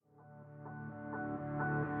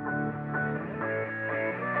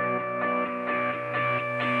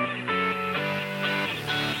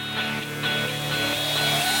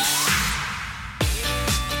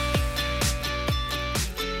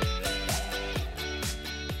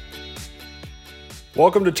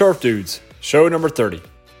Welcome to Turf Dudes, show number 30.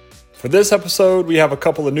 For this episode, we have a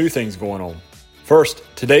couple of new things going on. First,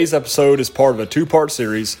 today's episode is part of a two-part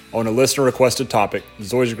series on a listener-requested topic,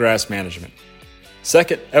 zoysia grass management.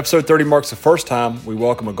 Second, episode 30 marks the first time we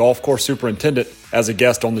welcome a golf course superintendent as a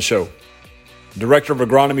guest on the show. Director of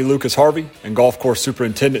Agronomy Lucas Harvey and Golf Course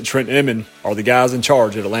Superintendent Trent Inman are the guys in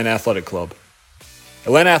charge at Atlanta Athletic Club.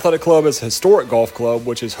 Atlanta Athletic Club is a historic golf club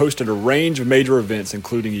which has hosted a range of major events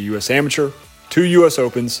including a U.S. Amateur, 2 U.S.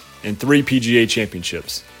 Opens, and 3 PGA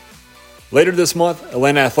Championships. Later this month,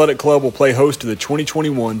 Atlanta Athletic Club will play host to the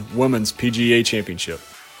 2021 Women's PGA Championship.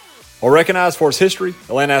 While recognized for its history,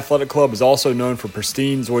 Atlanta Athletic Club is also known for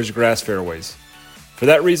pristine zoysia grass fairways. For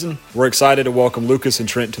that reason, we're excited to welcome Lucas and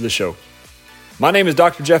Trent to the show. My name is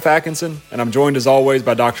Dr. Jeff Atkinson, and I'm joined as always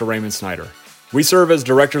by Dr. Raymond Snyder. We serve as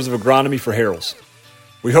Directors of Agronomy for Harrell's.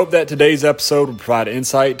 We hope that today's episode will provide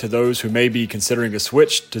insight to those who may be considering a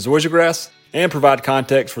switch to zoysia grass and provide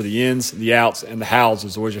context for the ins, the outs, and the hows of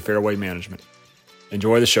zoysia fairway management.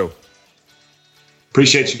 Enjoy the show.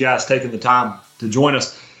 Appreciate you guys taking the time to join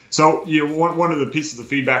us. So, one of the pieces of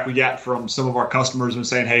feedback we got from some of our customers was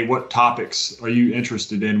saying, hey, what topics are you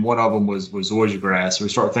interested in? One of them was zoysia grass. So we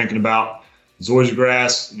started thinking about zoysia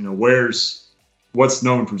grass, what's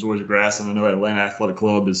known for zoysia grass. And I know Atlanta Athletic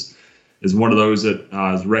Club is one of those that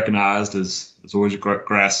is recognized as a zoysia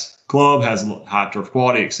grass club, has high turf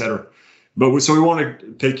quality, et cetera. But we want to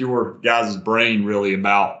pick your guys' brain really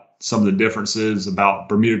about some of the differences about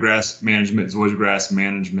Bermuda grass management, zoysia grass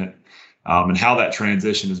management, and how that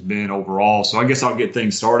transition has been overall. So I guess I'll get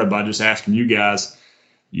things started by just asking you guys,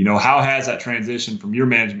 how has that transition from your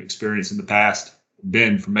management experience in the past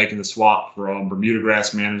been from making the swap from Bermuda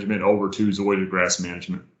grass management over to zoysia grass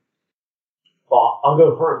management? Well, I'll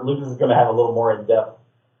go first. Lucas is going to have a little more in-depth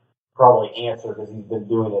probably answer because he's been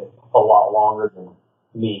doing it a lot longer than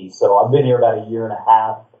me. So I've been here about a year and a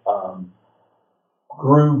half.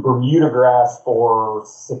 Grew Bermuda grass for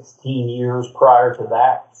 16 years prior to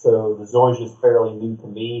that. So the zoysia is fairly new to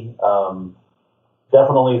me.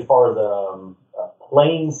 Definitely as far as the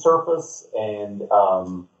playing surface and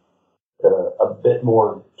a bit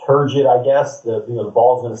more turgid, I guess. The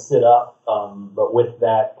ball's going to sit up, but with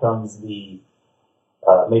that comes the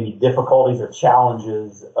maybe difficulties or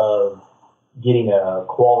challenges of getting a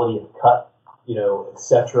quality of cut,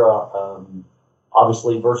 etc.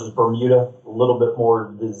 Obviously, versus Bermuda, a little bit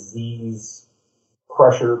more disease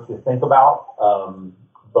pressure to think about.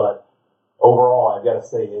 But overall, I've got to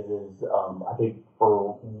say it is, I think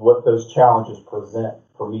for what those challenges present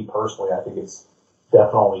for me personally, I think it's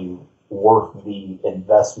definitely worth the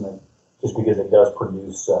investment just because it does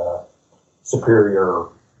produce superior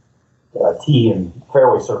tee and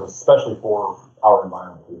fairway surface, especially for our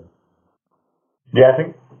environment here. Yeah, I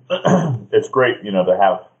think it's great, to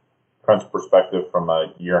have Trent's perspective from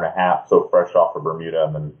a year and a half, so fresh off of Bermuda,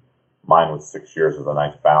 and then mine was 6 years with a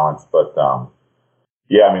nice balance. But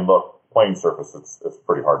look, playing surface, it's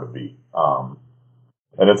pretty hard to beat. And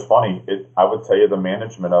it's funny, I would tell you the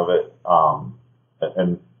management of it,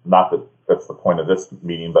 and not that that's the point of this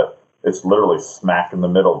meeting, but it's literally smack in the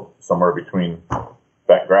middle, somewhere between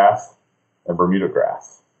bent grass and Bermuda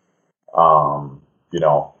grass.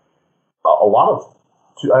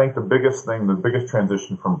 I think the biggest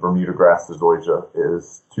transition from Bermuda grass to zoysia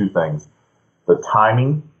is two things. The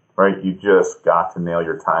timing, right? You just got to nail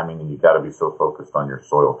your timing, and you got to be so focused on your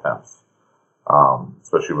soil temps,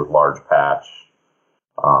 especially with large patch,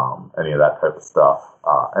 any of that type of stuff.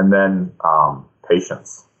 And then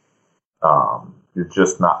patience. You're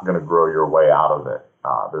just not going to grow your way out of it.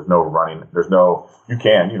 There's no running. You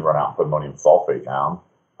can run out and put ammonium sulfate down.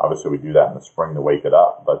 Obviously, we do that in the spring to wake it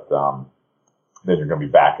up, but then you're going to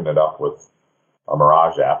be backing it up with a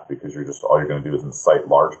Mirage app because all you're going to do is incite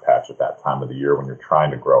large patch at that time of the year when you're trying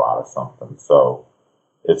to grow out of something. So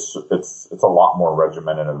it's a lot more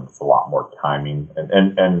regimented, and it's a lot more timing.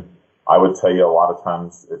 And I would tell you a lot of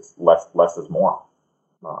times it's less is more,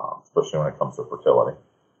 especially when it comes to fertility.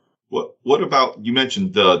 What about, you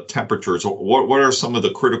mentioned the temperatures. What are some of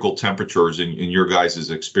the critical temperatures in your guys'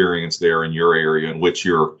 experience there in your area in which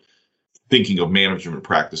you're thinking of management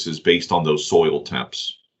practices based on those soil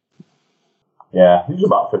temps? Yeah, usually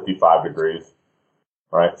about 55 degrees,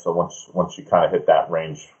 right? So once you kind of hit that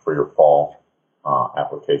range for your fall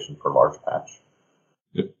application for large patch.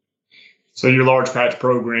 Yep. So your large patch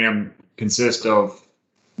program consists of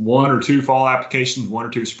 1 or 2 fall applications, 1 or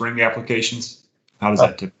 2 spring applications? How does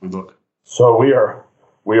that typically look? So we are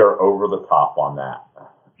over the top on that.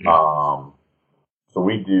 Yeah. So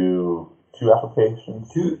we do 2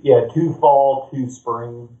 applications. 2 fall, 2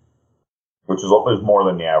 spring. Which is more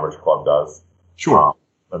than the average club does. Sure.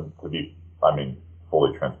 And to be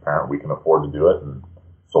fully transparent. We can afford to do it, and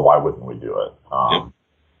so why wouldn't we do it?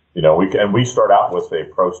 Yeah. We start out with a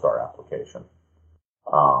ProStar application,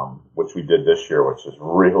 which we did this year, which has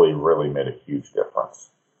really, really made a huge difference.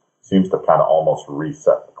 Seems to kind of almost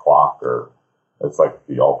reset the clock, or it's like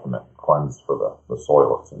the ultimate cleanse for the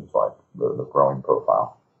soil. It seems like the growing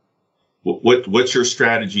profile. What's your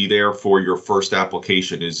strategy there for your first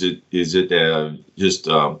application? Is it just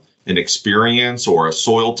an experience, or a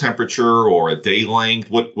soil temperature, or a day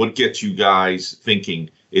length? What gets you guys thinking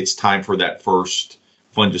it's time for that first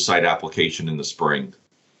fungicide application in the spring?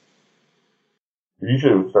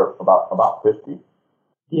 Usually we start about 50.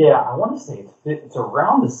 Yeah, I want to say it's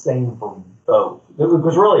around the same for both.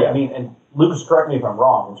 Because really, I mean, and Lucas, correct me if I'm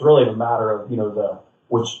wrong, it's really a matter of,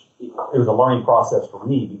 which it was a learning process for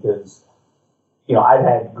me because,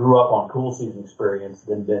 grew up on cool season experience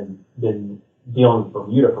and been dealing with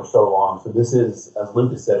Bermuda for so long. So this is, as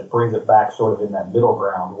Lucas said, it brings it back sort of in that middle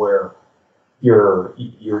ground where you're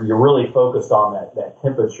really focused on that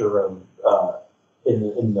temperature of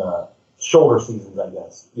in the shoulder seasons, I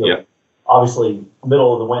guess. Yeah. Obviously,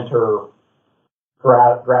 middle of the winter,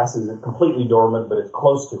 grass isn't completely dormant, but it's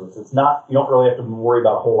close to it. So it's not, you don't really have to worry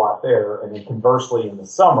about a whole lot there. And then conversely, in the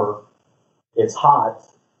summer, it's hot.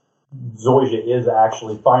 Zoysia is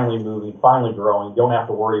actually finally moving, finally growing. You don't have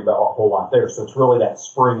to worry about a whole lot there. So it's really that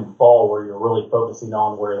spring and fall where you're really focusing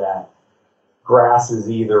on where that grass is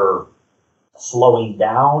either slowing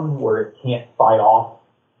down, where it can't fight off,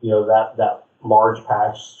 that large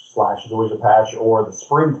patch / Zoysia patch, or the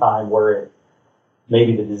springtime where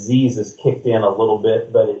maybe the disease has kicked in a little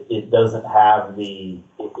bit, but it doesn't have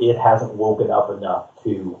it hasn't woken up enough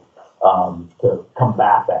to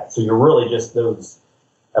combat that. So you're really just those.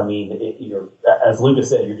 I mean, you're, as Lucas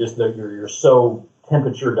said, you're so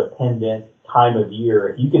temperature dependent time of year.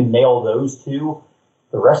 If you can nail those two,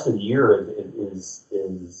 the rest of the year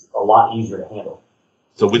is a lot easier to handle.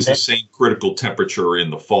 So it's the same critical temperature in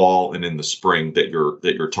the fall and in the spring that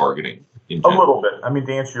you're targeting. A little bit. I mean,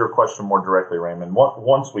 to answer your question more directly, Raymond,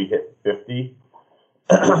 once we hit 50,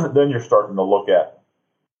 then you're starting to look at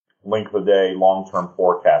length of day, long-term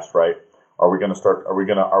forecast, right? Are we going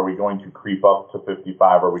to creep up to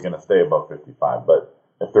 55? Or are we going to stay above 55? But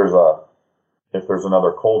if there's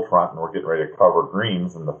another cold front and we're getting ready to cover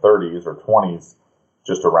greens in the 30s or 20s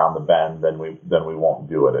just around the bend, then we won't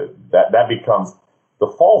do it. That becomes, the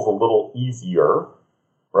fall's a little easier,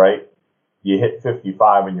 right? You hit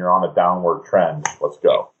 55 and you're on a downward trend. Let's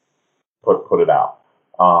go. Put it out.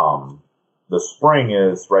 The spring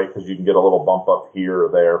is, right, because you can get a little bump up here or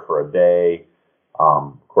there for a day.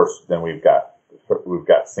 Of course, then we've got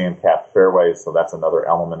sand-capped fairways, so that's another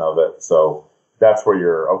element of it. So that's where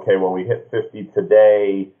you're, okay, well, we hit 50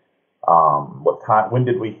 today. What time, when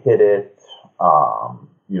did we hit it?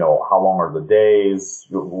 How long are the days?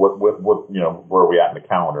 What, where are we at in the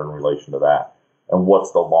calendar in relation to that? And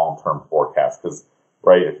what's the long-term forecast? Because,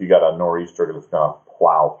 right, if you got a nor'easter that's going to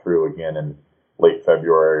plow through again in late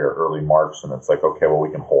February or early March, and it's like, okay, well,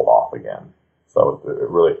 we can hold off again. So it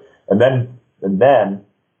really, and then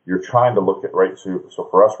you're trying to look at, right, so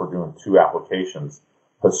for us, we're doing 2 applications.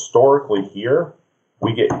 Historically here,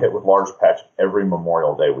 we get hit with large patch every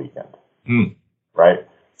Memorial Day weekend, right?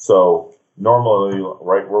 So normally,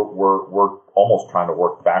 right, we're almost trying to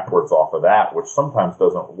work backwards off of that, which sometimes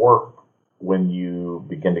doesn't work when you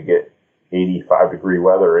begin to get 85-degree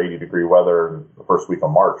weather, 80-degree weather in the first week of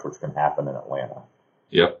March, which can happen in Atlanta.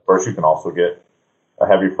 Yep. First, you can also get a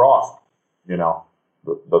heavy frost,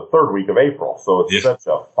 the third week of April. So it's such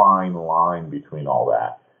a fine line between all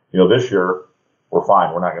that. This year, we're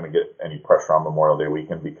fine. We're not going to get any pressure on Memorial Day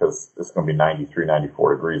weekend because it's going to be 93,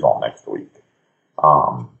 94 degrees all next week.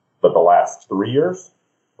 But the last 3 years,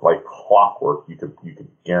 like clockwork, you could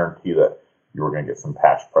guarantee that you were going to get some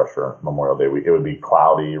patch pressure Memorial Day week. It would be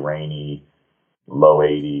cloudy, rainy, low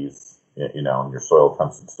 80s, and your soil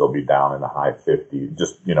temps would still be down in the high 50s,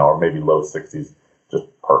 just, or maybe low 60s,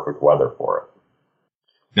 just perfect weather for it.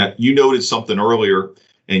 Now, you noted something earlier,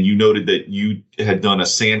 and you noted that you had done a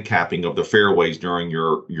sand capping of the fairways during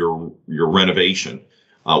your renovation.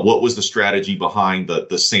 What was the strategy behind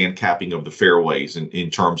the sand capping of the fairways in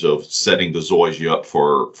terms of setting the Zoysia up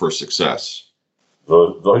for success?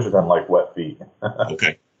 Zoysia doesn't like wet feet.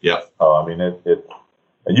 Okay. Yeah. I mean,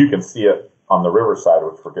 and you can see it on the riverside,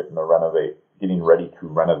 which we're getting ready to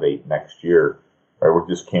renovate next year. Right, we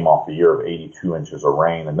just came off a year of 82 inches of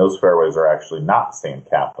rain, and those fairways are actually not sand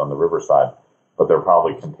capped on the riverside, but they're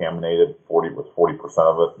probably contaminated 40%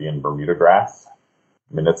 of it being Bermuda grass.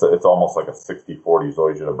 I mean, it's almost like a 60-40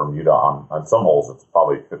 Zoysia to Bermuda on some holes. It's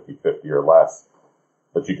probably 50-50 or less.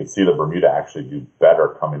 but you could see the Bermuda actually do better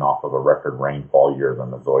coming off of a record rainfall year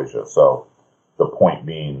than the Zoysia. So the point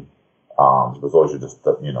being, the Zoysia just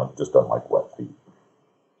doesn't like wet feet.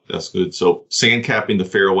 That's good. So sand capping the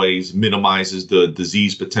fairways minimizes the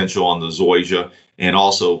disease potential on the Zoysia and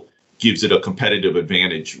also gives it a competitive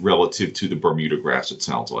advantage relative to the Bermuda grass, it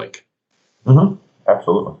sounds like. Mm-hmm.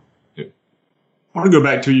 Absolutely. I want to go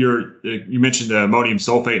back to you mentioned the ammonium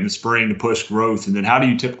sulfate in the spring to push growth, and then how do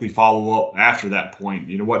you typically follow up after that point?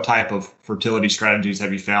 What type of fertility strategies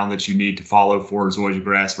have you found that you need to follow for Zoysia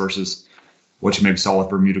grass versus what you maybe saw with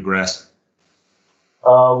Bermuda grass?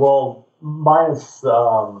 Well, minus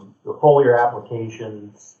the foliar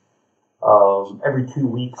applications every 2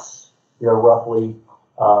 weeks, roughly,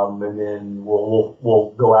 and then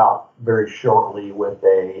we'll go out very shortly with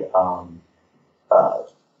a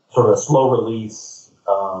sort of a slow release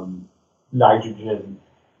nitrogen,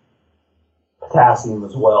 potassium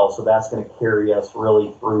as well. So that's going to carry us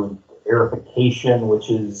really through aerification,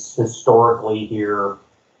 which is historically here,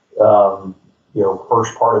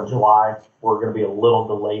 first part of July. We're going to be a little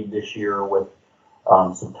delayed this year with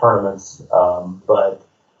some tournaments, but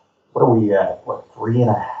what are we at?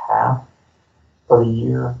 3.5 for the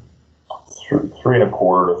year? 3.25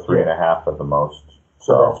 to 3.5 at the most.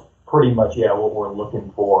 So that's pretty much, what we're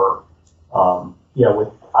looking for. With,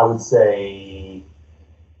 I would say,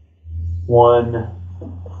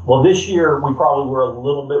 this year we probably were a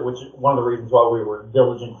little bit, which is one of the reasons why we were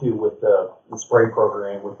diligent too with the spray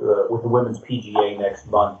program with the women's PGA next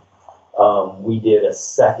month. We did a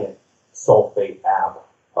second sulfate app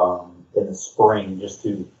in the spring just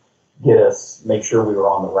to make sure we were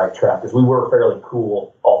on the right track, because we were fairly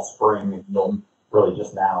cool all spring until really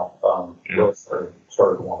just now really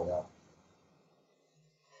started warming up.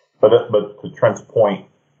 But to Trent's point,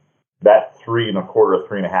 that 3.25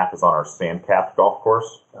 to 3.5 is on our sand-capped golf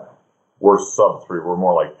course. We're sub 3. We're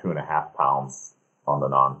more like 2.5 pounds on the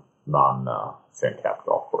non sand-capped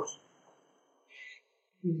golf course.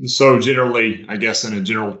 So generally, I guess in a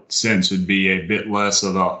general sense, would be a bit less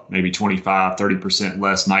of maybe 25, 30%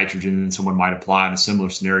 less nitrogen than someone might apply in a similar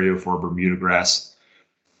scenario for a Bermuda grass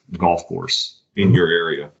golf course. In your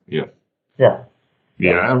area, yeah.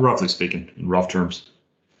 Yeah, roughly speaking, in rough terms.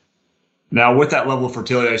 Now, with that level of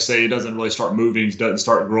fertility, I say it doesn't really start moving, it doesn't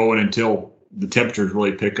start growing until the temperatures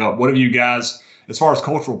really pick up. What have you guys, as far as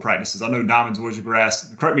cultural practices? I know Diamond Zoysia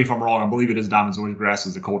grass, correct me if I'm wrong, I believe it is Diamond Zoysia grass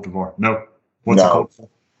as a cultivar. No? What's a cultivar?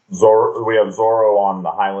 We have Zorro on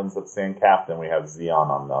the Highlands that's sand-capped, and we have Xeon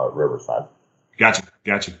on the Riverside. Gotcha.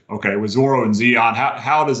 Okay, with Zorro and Xeon,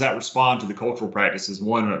 how does that respond to the cultural practices?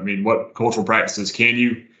 One, what cultural practices can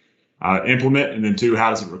you implement? And then two, how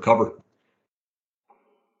does it recover?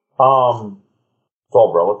 It's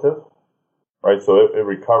all relative, right? So it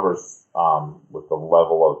recovers with the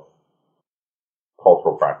level of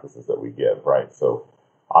cultural practices that we give, right? So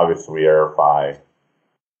obviously we aerify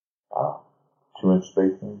 2-inch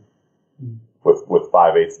spacing with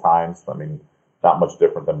 5/8 tines. Not much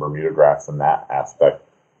different than Bermuda grass in that aspect.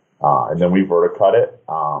 And then we verticut it,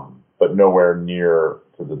 but nowhere near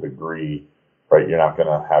to the degree, right? You're not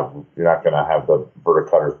gonna have the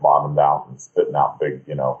verticutters bottomed out and spitting out big,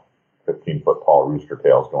 15-foot tall rooster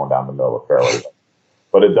tails going down the middle of the fairway.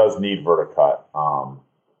 But it does need verticut,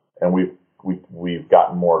 and we've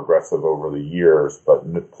gotten more aggressive over the years, but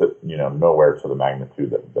nowhere to the magnitude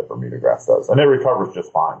that Bermuda grass does, and it recovers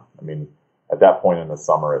just fine. At that point in the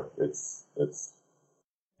summer, it's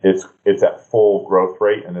at full growth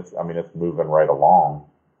rate, and it's moving right along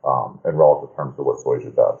in relative terms to what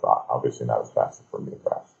Zoysia does. Obviously not as fast as Bermuda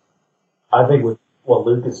grass. I think with what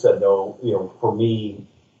Lucas said, though, for me,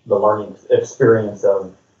 the learning experience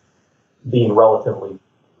of being relatively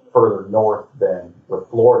further north than with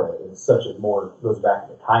Florida is goes back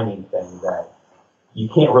to the timing thing, that you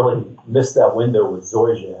can't really miss that window with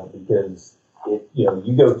Zoysia, because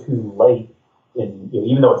you go too late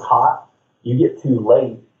even though it's hot, you get too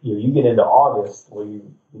late. You get into August where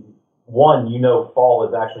fall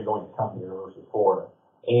is actually going to come here versus Florida,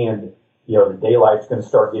 and the daylight's going to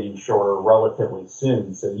start getting shorter relatively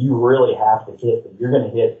soon. So you really have to if you're going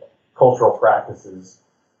to hit cultural practices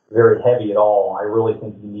very heavy at all, I really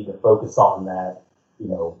think you need to focus on that,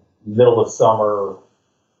 middle of summer,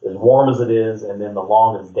 as warm as it is, and then the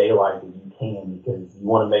longest daylight that you can, because you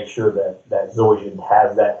want to make sure that Zoysia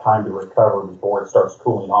has that time to recover before it starts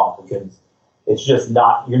cooling off, because it's just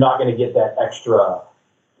you're not going to get that extra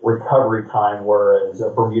recovery time, whereas a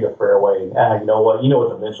Bermuda fairway, you know what's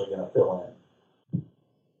eventually going to fill in.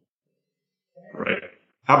 Right.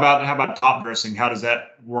 How about top dressing? How does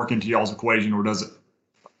that work into y'all's equation, or does it?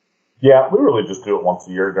 Yeah, we really just do it once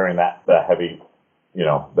a year during that heavy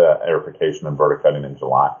the aerification and verticutting in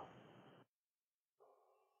July.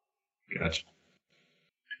 Gotcha.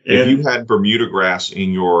 If you had Bermuda grass at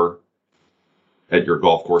your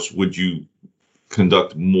golf course, would you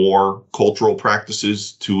conduct more cultural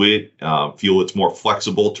practices to it? Feel it's more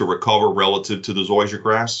flexible to recover relative to the zoysia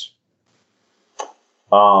grass?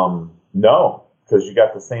 No, because you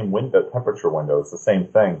got the same temperature window. It's the same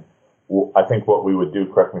thing. I think what we would do,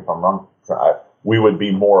 correct me if I'm wrong, we would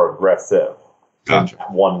be more aggressive. Gotcha. In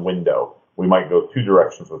that one window. We might go two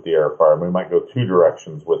directions with the aerifier. We might go two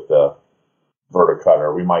directions with the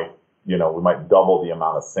verticutter. We might double the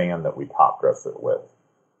amount of sand that we top dress it with.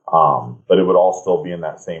 But it would all still be in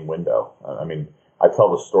that same window. I mean, I tell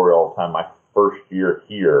the story all the time. My first year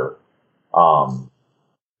here,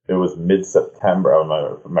 it was mid-September.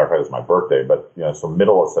 Matter of fact, it was my birthday, but so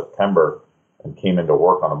middle of September, and came into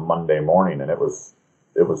work on a Monday morning, and it was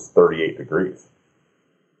 38 degrees.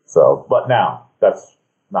 So, but now that's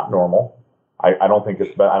not normal. I don't think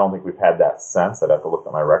we've had that since. I'd have to look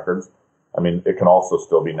at my records. I mean, it can also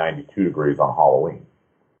still be 92 degrees on Halloween.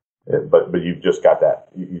 But you've just got that.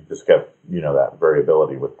 You just got that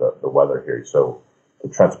variability with the weather here. So to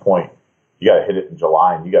Trent's point, you got to hit it in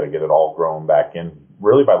July, and you got to get it all grown back in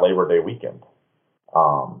really by Labor Day weekend,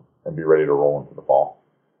 and be ready to roll into the fall.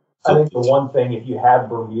 I think the one thing, if you had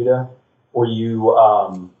Bermuda, or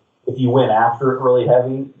if you went after it really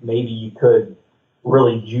heavy, maybe you could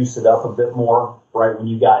really juice it up a bit more right when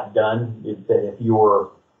you got done. If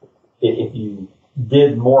you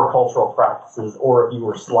did more cultural practices, or if you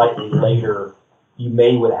were slightly later, you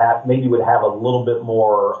maybe would have a little bit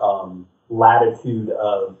more latitude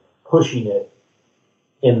of pushing it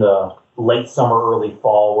in the late summer, early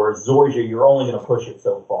fall. Whereas zoysia, you're only going to push it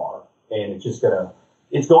so far, and it's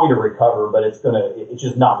going to recover, but it's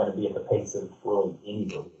just not going to be at the pace of really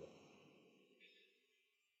anybody.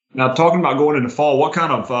 Now, talking about going into fall, what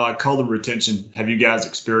kind of color retention have you guys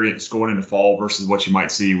experienced going into fall versus what you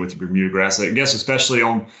might see with the Bermuda grass? I guess especially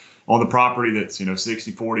on the property that's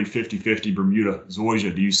 60-40, 50-50 Bermuda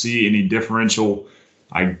zoysia. Do you see any differential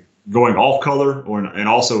going off color, and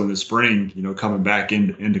also in the spring, coming back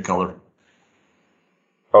into color?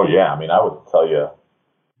 Oh yeah, I mean, I would tell you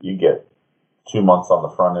get 2 months on the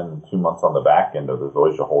front end and 2 months on the back end of the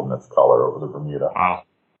zoysia holding its color over the Bermuda. Wow.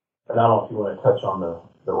 And I don't know if you want to touch on the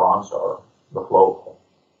Ronstar, the flow,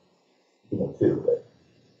 too. But.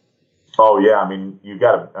 Oh yeah, I mean,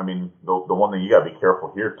 the one thing you got to be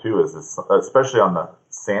careful here too is this, especially on the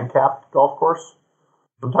sand-capped golf course.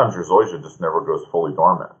 Sometimes your zoysia just never goes fully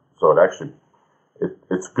dormant, so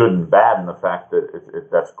it's good and bad in the fact that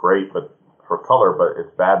that's great, but for color, but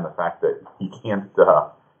it's bad in the fact that you can't go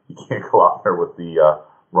out there with the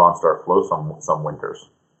Ronstar flow some winters.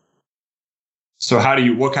 So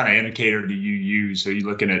what kind of indicator do you use? Are you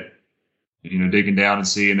looking at, digging down and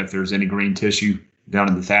seeing if there's any green tissue down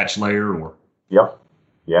in the thatch layer, or? Yep.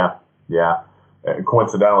 Yeah. And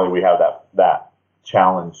coincidentally, we have that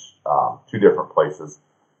challenge, two different places.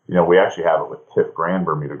 We actually have it with Tiff Grand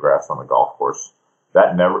Bermuda grass on the golf course.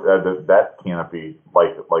 That canopy,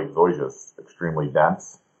 like zoysia, is extremely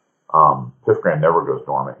dense. Tiff Grand never goes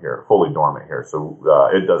fully dormant here. So,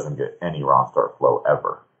 it doesn't get any Ronstar flow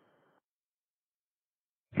ever.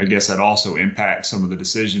 I guess that also impacts some of the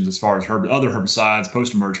decisions as far as other herbicides,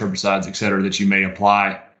 post-emerge herbicides, et cetera, that you may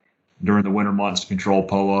apply during the winter months to control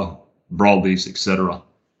POA, broadleafs, et cetera.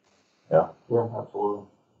 Yeah, absolutely.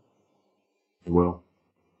 Well,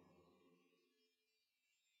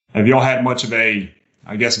 have y'all had much of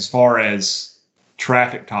as far as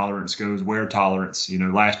traffic tolerance goes, wear tolerance?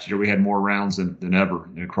 Last year we had more rounds than ever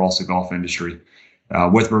across the golf industry.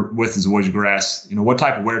 With the zoysia grass, what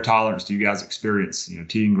type of wear tolerance do you guys experience?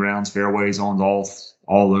 Teeing grounds, fairways, ons,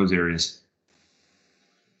 all those areas.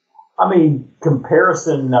 I mean,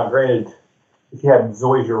 comparison. Now, granted, if you had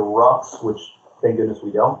zoysia roughs, which thank goodness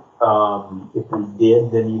we don't. If we did,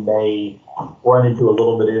 then you may run into a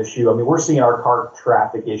little bit of issue. I mean, we're seeing our cart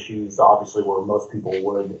traffic issues, obviously, where most people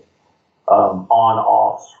would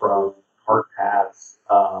on-offs from cart paths.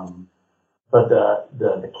 But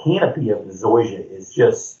the canopy of the zoysia is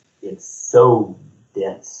it's so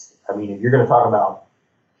dense. I mean, if you're going to talk about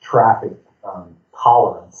traffic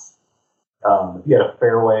tolerance, if you had a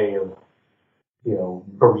fairway of,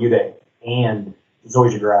 Bermuda and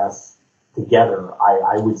zoysia grass together,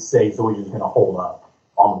 I would say zoysia is going to hold up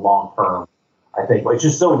on the long term. I think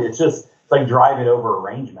it's like driving over a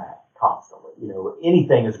range mat constantly.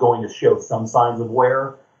 Anything is going to show some signs of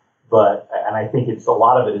wear. And I think a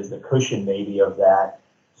lot of it is the cushion maybe of that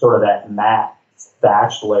sort of that matte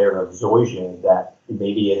thatch layer of zoysia that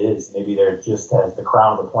maybe it is. Maybe there just has the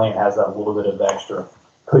crown of the plant has that little bit of extra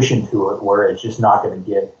cushion to it where it's just not going to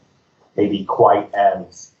get maybe quite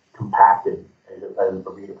as compacted as a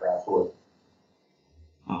Bermuda grass would.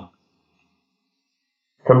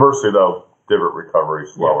 Conversely, though, divot recovery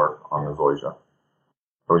is slower on the zoysia. So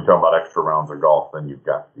when you talk about extra rounds of golf, then you've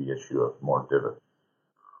got the issue of more divot.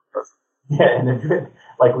 Yeah, and if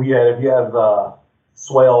you have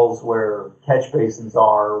swales where catch basins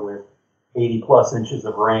are with 80 plus inches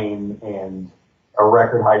of rain and a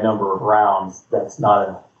record high number of rounds, that's not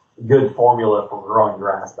a good formula for growing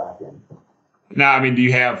grass back in. Now, I mean, do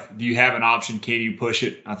you have an option? Can you push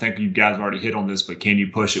it? I think you guys already hit on this, but can you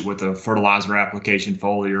push it with a fertilizer application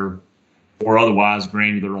foliar or otherwise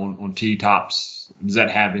granular on T-tops? Does that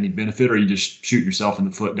have any benefit, or are you just shooting yourself in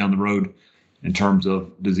the foot down the road in terms of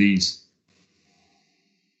disease?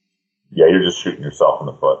 Yeah, you're just shooting yourself in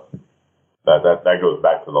the foot. That goes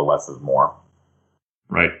back to the less is more.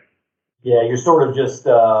 Right. Yeah, you're sort of just,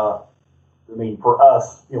 for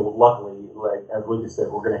us, luckily, like as Lucas said,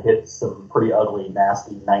 we're going to hit some pretty ugly,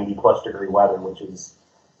 nasty 90 plus degree weather, which is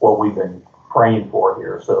what we've been praying for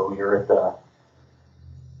here. So you're at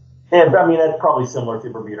that's probably similar to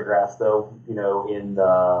Bermuda grass, though, in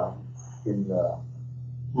the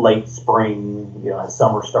late spring, as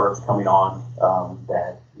summer starts coming on,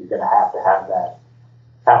 that you're going to have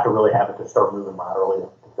to really have it to start moving laterally to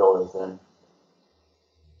fill those in.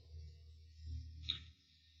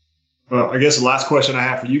 Well, I guess the last question I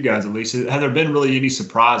have for you guys, at least, have there been really any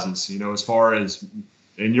surprises, as far as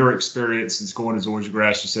in your experience since going to zoysia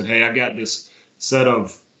grass? You said, hey, I've got this set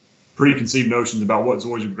of preconceived notions about what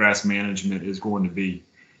zoysia grass management is going to be.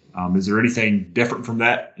 Is there anything different from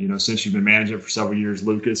that, since you've been managing it for several years,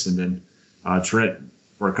 Lucas, and then Trent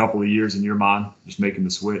for a couple of years in your mind, just making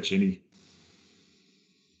the switch? Anything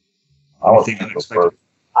unexpected?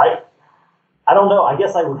 I don't know. I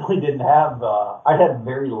guess I really didn't have, I had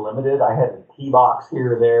very limited. I had a tee box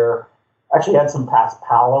here or there. Actually had some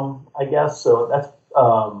paspalum, I guess. So that's,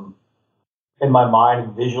 in my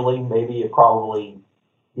mind, visually, maybe it probably,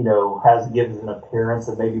 gives an appearance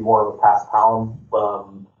of maybe more of a paspalum,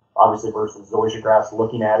 obviously versus zoysia grass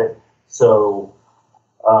looking at it. So,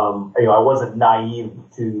 I wasn't naive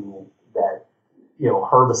to that,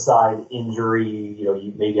 herbicide injury.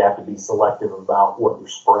 You maybe have to be selective about what you're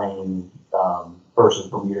spraying versus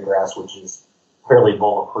Bermuda grass, which is fairly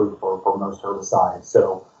bulletproof for most herbicides.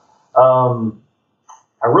 So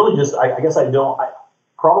I really just, I guess I don't know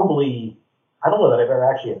that I've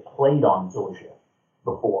ever actually played on zoysia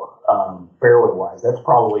before, fairway-wise. That's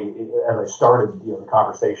probably, as I started the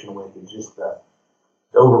conversation with, is just the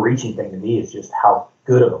overreaching thing to me is just how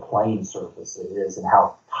good of a playing surface it is and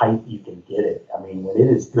how tight you can get it. I mean, when it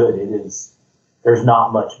is good, there's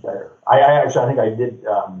not much better. I think I did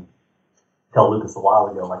tell Lucas a while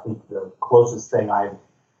ago, I think the closest thing I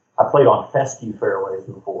played on fescue fairways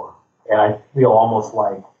before, and I feel almost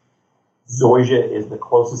like zoysia is the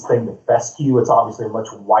closest thing to fescue. It's obviously a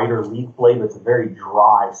much wider leaf blade, but it's a very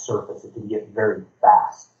dry surface. It can get very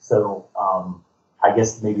fast. So I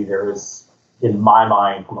guess maybe there is, in my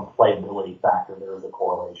mind, from a playability factor, there is a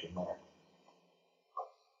correlation there.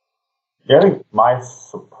 Yeah, I think my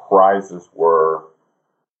surprises were,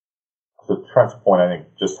 to Trent's point, I think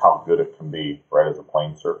just how good it can be, right, as a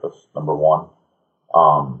playing surface, number one.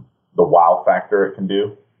 The wow factor it can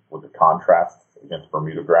do with the contrast against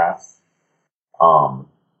Bermuda grass.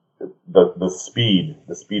 The speed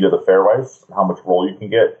of the fairways, how much roll you can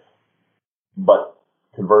get. But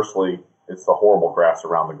conversely, it's the horrible grass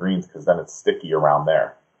around the greens because then it's sticky around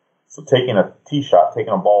there. So taking a tee shot,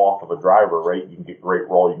 taking a ball off of a driver, right, you can get great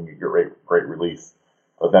roll, you can get great release.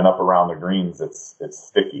 But then up around the greens, it's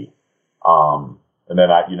sticky. And then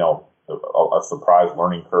a surprise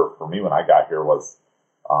learning curve for me when I got here was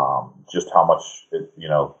just how much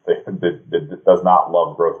it does not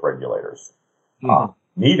love growth regulators. Mm-hmm.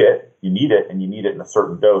 You need it, and you need it in a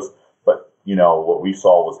certain dose. But what we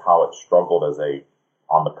saw was how it struggled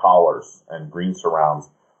on the collars and green surrounds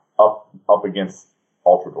up against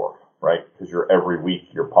Ultra Dwarf, right? Because every week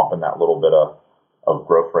you're pumping that little bit of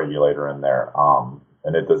growth regulator in there.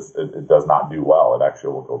 And it does not do well. It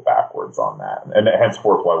actually will go backwards on that. And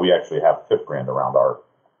henceforth why we actually have tip grand around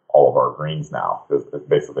all of our greens now, because it's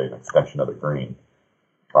basically an extension of the green.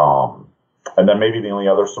 And then maybe the only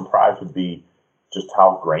other surprise would be just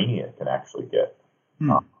how grainy it can actually get.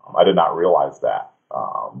 I did not realize that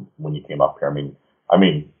when you came up here. I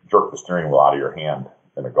mean, jerk the steering wheel out of your hand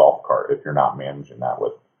in a golf cart if you're not managing that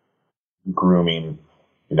with grooming.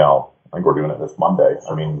 I think we're doing it this Monday.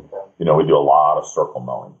 We do a lot of circle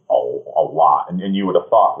mowing, a lot. And you would have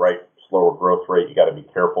thought, right, slower growth rate, you got to be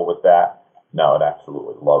careful with that. No, it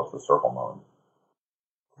absolutely loves the circle mowing.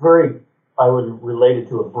 Very I would relate it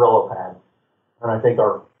to a Brillo pad, and I think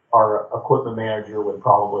our equipment manager would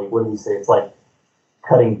probably, what do we say? It's like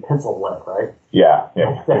cutting pencil lead, right? Yeah.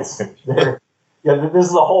 Yeah, this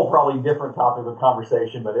is a whole probably different topic of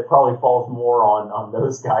conversation, but it probably falls more on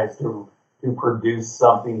those guys to produce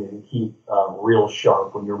something and keep real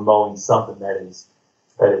sharp when you're mowing something that is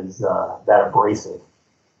that abrasive.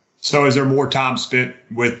 So is there more time spent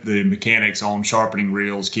with the mechanics on sharpening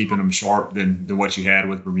reels, keeping them sharp than what you had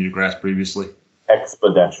with Bermuda grass previously?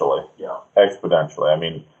 Exponentially. Yeah. Exponentially. I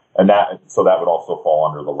mean, and that would also fall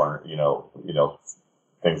under the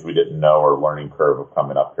things we didn't know or learning curve of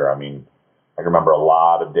coming up here. I mean, I remember a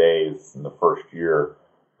lot of days in the first year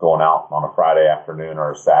going out on a Friday afternoon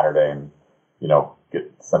or a Saturday and,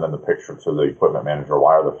 sending the picture to the equipment manager,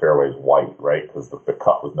 why are the fairways white, right? Because the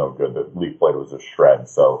cut was no good. The leaf blade was a shred.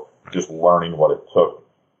 So just learning what it took,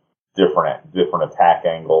 different attack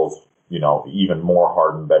angles, even more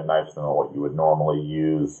hardened bed knives than what you would normally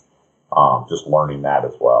use. Just learning that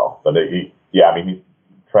as well. But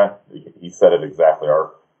Trent, he said it exactly.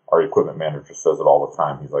 Our equipment manager says it all the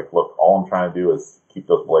time. He's like, look, all I'm trying to do is keep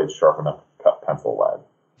those blades sharp enough to cut pencil lead.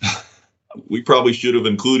 We probably should have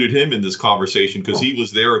included him in this conversation because he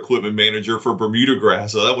was their equipment manager for Bermuda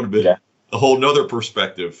grass. So that would have been a whole nother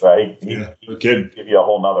perspective. Right. He'd give you a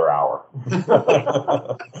whole nother hour.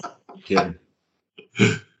 Kidding.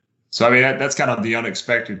 So, I mean, that's kind of the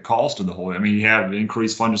unexpected cost of the whole. I mean, you have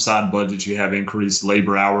increased fungicide budgets, you have increased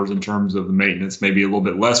labor hours in terms of the maintenance, maybe a little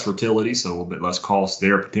bit less fertility, so a little bit less cost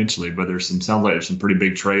there potentially. But sounds like there's some pretty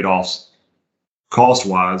big trade-offs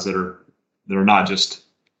cost-wise that are not just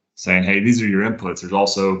saying, hey, these are your inputs. There's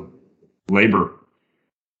also labor.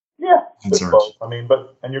 Yeah, concerns. I mean,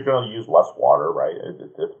 and you're going to use less water, right?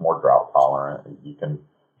 It's more drought tolerant. You can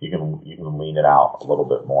lean it out a little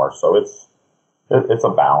bit more. So it's a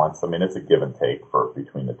balance. I mean, it's a give and take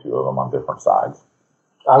between the two of them on different sides.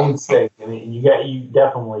 I would say, I mean, you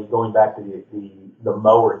definitely, going back to the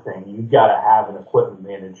mower thing, you've got to have an equipment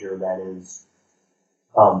manager that is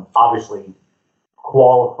obviously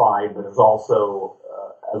qualified, but is also,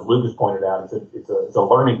 as Lucas pointed out, it's a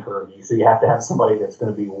learning curve. So you have to have somebody that's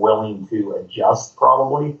going to be willing to adjust,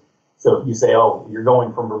 probably. So if you say, oh, you're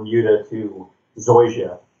going from Bermuda to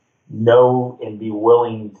Zoysia, know and be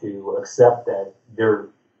willing to accept that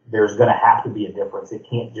there's going to have to be a difference. It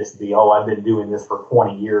can't just be, oh, I've been doing this for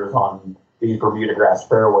 20 years on these Bermuda grass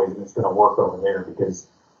fairways and it's going to work over there, because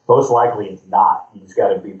most likely it's not. You just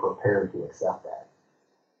got to be prepared to accept that.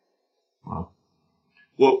 Wow.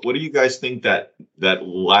 Well, what do you guys think that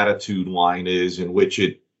latitude line is in which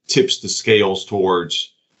it tips the scales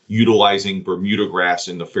towards utilizing Bermuda grass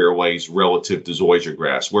in the fairways relative to Zoysia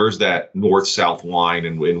grass? Where's that north-south line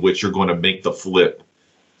in which you're going to make the flip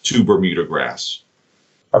to Bermuda grass?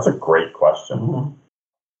 That's a great question.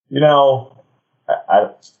 Mm-hmm.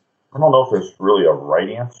 I don't know if there's really a right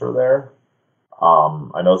answer there.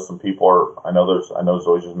 I know some people I know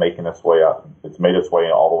Zoysia's making its way up. It's made its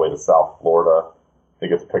way all the way to South Florida. I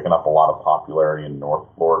think it's picking up a lot of popularity in North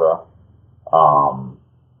Florida. I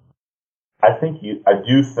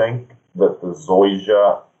do think that the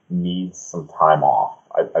Zoysia needs some time off.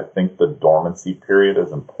 I think the dormancy period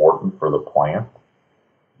is important for the plant.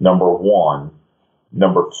 Number one.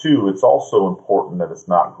 Number two, it's also important that it's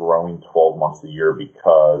not growing 12 months a year,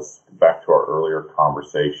 because back to our earlier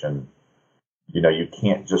conversation, you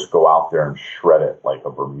can't just go out there and shred it like a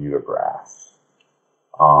Bermuda grass.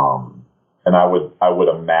 And I would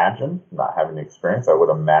imagine, not having the experience, I would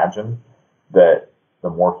imagine that the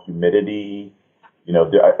more humidity,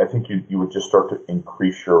 I think you would just start to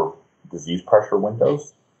increase your disease pressure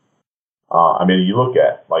windows. You look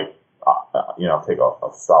at take a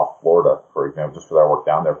South Florida, for example, just because I worked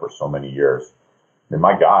down there for so many years. I mean,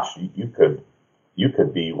 my gosh, you could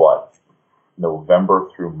be November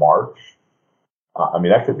through March.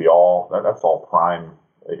 That could be that's all prime.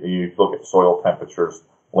 You look at soil temperatures,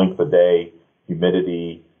 length of day,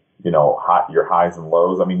 humidity, your highs and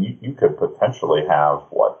lows. I mean, you could potentially have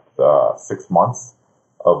 6 months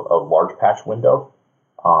of large patch window.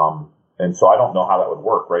 And so I don't know how that would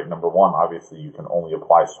work, right? Number one, obviously you can only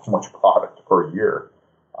apply so much product per year.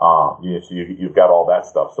 So you've got all that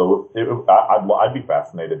stuff. So I'd be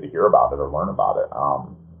fascinated to hear about it or learn about it.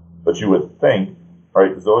 But you would think,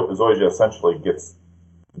 right, Zoysia essentially gets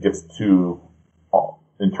two,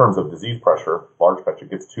 in terms of disease pressure, large patch,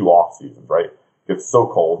 it gets two off seasons, right? It gets so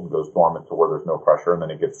cold and goes dormant to where there's no pressure, and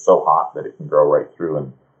then it gets so hot that it can grow right through,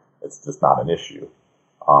 and it's just not an issue.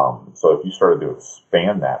 So if you started to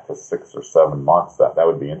expand that to 6 or 7 months, that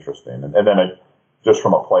would be interesting. And then just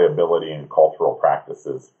from a playability and cultural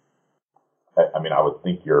practices, I would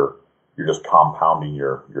think your you're just compounding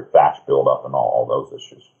your thatch buildup and all those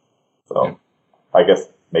issues. So I guess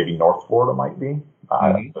maybe North Florida might be,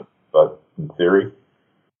 but in theory.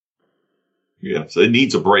 Yeah, so it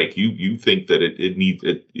needs a break. You think that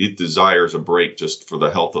it desires a break just for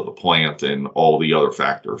the health of the plant and all the other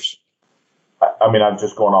factors. I mean, I'm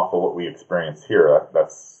just going off of what we experience here.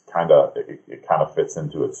 That's it kind of fits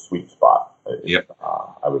into its sweet spot. I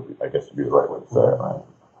guess would be the right way to say it, right?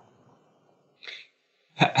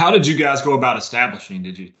 How did you guys go about establishing?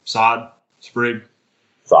 Did you sod, sprig?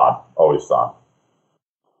 Sod, always sod.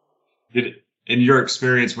 Did it, in your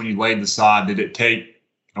experience when you laid the sod, did it take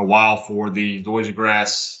a while for the zoysia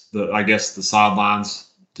grass, the sod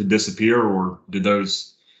lines to disappear, or did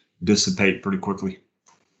those dissipate pretty quickly?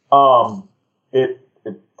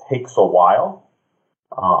 It takes a while,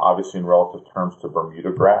 obviously in relative terms to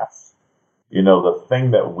Bermuda grass. The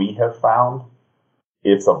thing that we have found,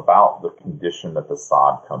 it's about the condition that the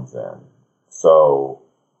sod comes in. So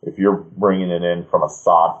if you're bringing it in from a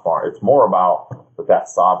sod farm, it's more about that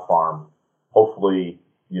sod farm, hopefully,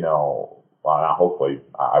 not hopefully,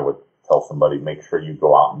 I would tell somebody, make sure you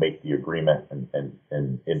go out and make the agreement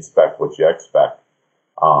and inspect what you expect.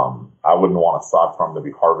 I wouldn't want a sod farm to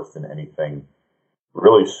be harvesting anything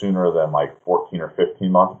really sooner than like 14 or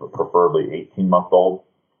 15 months, but preferably 18-month-old.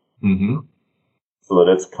 Mm-hmm. So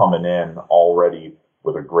that it's coming in already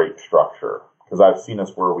with a great structure. Because I've seen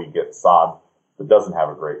us where we get sod that doesn't have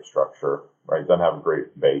a great structure, right? Doesn't have a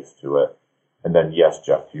great base to it. And then, yes,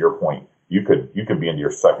 Jeff, to your point, you could be into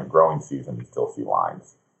your second growing season and still see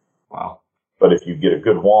lines. Wow. But if you get a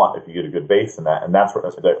good base in that, and that's what,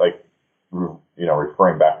 like,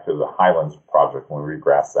 referring back to the Highlands project when we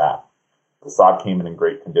regrassed that, the sod came in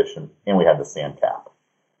great condition and we had the sand cap.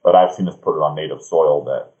 But I've seen us put it on native soil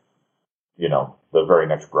that, the very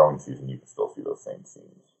next growing season, you can still see those same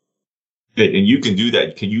seams. And you can do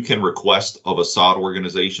that. You can request of a sod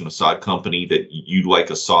organization, a sod company, that you'd like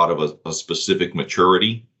a sod of a specific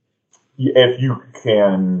maturity? If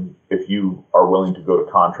you are willing to go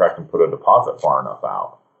to contract and put a deposit far enough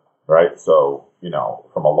out, right? So,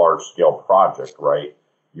 from a large scale project, right,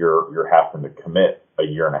 you're having to commit a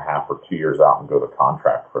year and a half or 2 years out and go to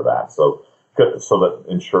contract for that. So that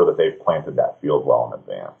ensure that they've planted that field well in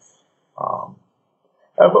advance.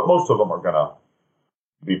 But most of them are going to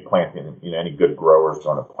be planting, any good grower is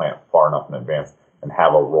going to plant far enough in advance and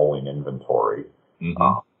have a rolling inventory.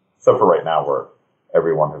 Mm-hmm. Except for right now where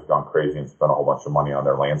everyone has gone crazy and spent a whole bunch of money on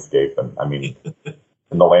their landscape. And I mean,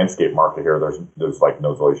 in the landscape market here, there's like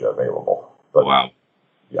no zoysia available. But, wow.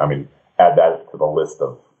 I mean, add that to the list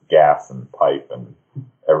of gas and pipe and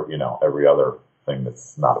every other thing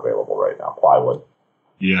that's not available right now. Plywood.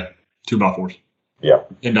 Yeah. 2x4s. Yeah.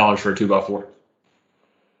 $10 for a 2x4.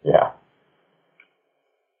 Yeah.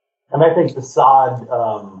 And I think the sod,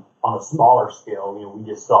 on a smaller scale, we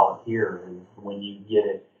just saw it here, is when you get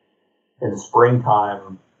it in the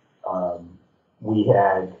springtime, we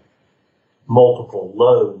had multiple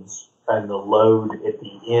loads, and the load at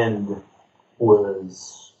the end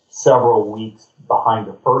was several weeks behind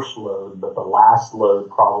the first load, but the last load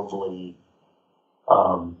probably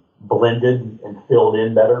blended and filled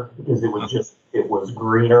in better because it was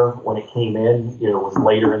greener when it came in. It was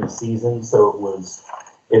later in the season, so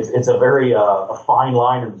it's a very a fine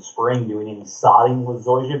line in the spring doing any sodding with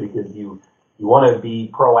zoysia, because you want to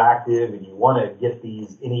be proactive and you want to get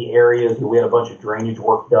any areas. We had a bunch of drainage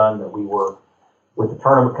work done that we were, with the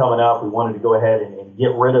tournament coming up, we wanted to go ahead and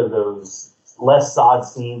get rid of those less sod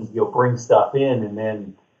seams, bring stuff in, and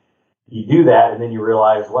then you do that, and then you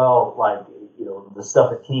realize, well, the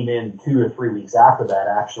stuff that came in 2 or 3 weeks after that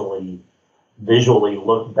actually visually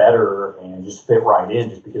looked better and just fit right in,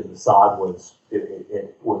 just because the sod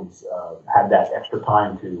had that extra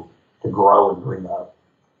time to grow and green up.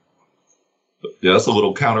 Yeah, that's a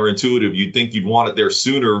little counterintuitive. You'd think you'd want it there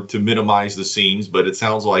sooner to minimize the seams, but it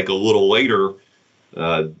sounds like a little later,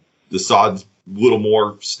 the sod's a little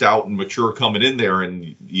more stout and mature coming in there,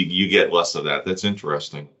 and you get less of that. That's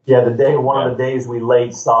interesting. Yeah, one of the days we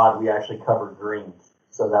laid sod, we actually covered greens.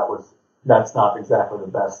 So that's not exactly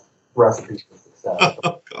the best recipe for success.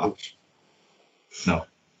 Oh, gosh. No.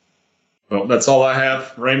 Well, that's all I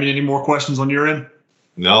have. Raymond, any more questions on your end?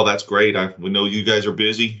 No, that's great. We know you guys are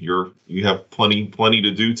busy. You have plenty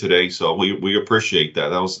to do today, so we appreciate that.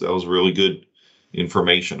 That was really good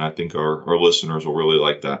information. I think our listeners will really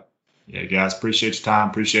like that. Yeah, guys, appreciate your time.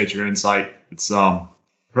 Appreciate your insight. It's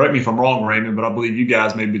correct me if I'm wrong, Raymond, but I believe you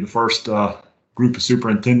guys may be the first group of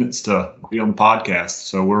superintendents to be on the podcast.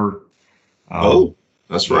 So we're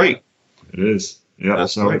that's right. It is. Yeah.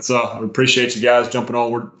 That's so right. It's we appreciate you guys jumping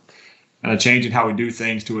on. We're kind of changing how we do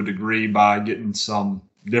things to a degree by getting some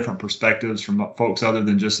different perspectives from folks other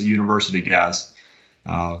than just the university guys.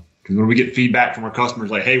 Because when we get feedback from our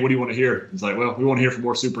customers, like, hey, what do you want to hear? It's like, well, we want to hear from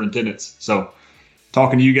more superintendents. So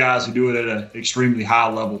talking to you guys who do it at an extremely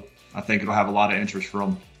high level, I think it'll have a lot of interest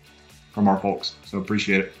from our folks. So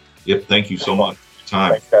appreciate it. Yep. Thank you so much for your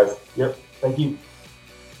time. Thanks, guys. Yep. Thank you.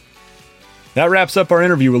 That wraps up our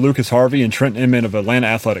interview with Lucas Harvey and Trent Inman of Atlanta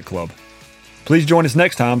Athletic Club. Please join us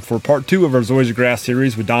next time for part 2 of our Zoysia Grass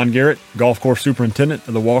series with Don Garrett, golf course superintendent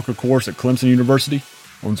of the Walker course at Clemson University,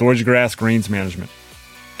 on Zoysia Grass greens management.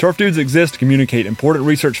 Turf Dudes exists to communicate important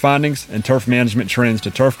research findings and turf management trends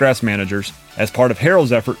to turfgrass managers as part of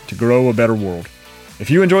Harold's effort to grow a better world. If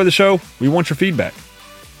you enjoy the show, we want your feedback.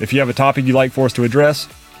 If you have a topic you'd like for us to address,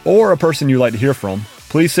 or a person you'd like to hear from,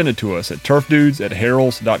 please send it to us at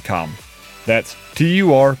turfdudes@harolds.com. That's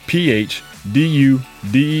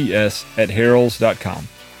turfdudes@harolds.com.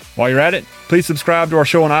 While you're at it, please subscribe to our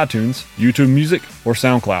show on iTunes, YouTube Music, or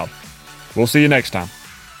SoundCloud. We'll see you next time.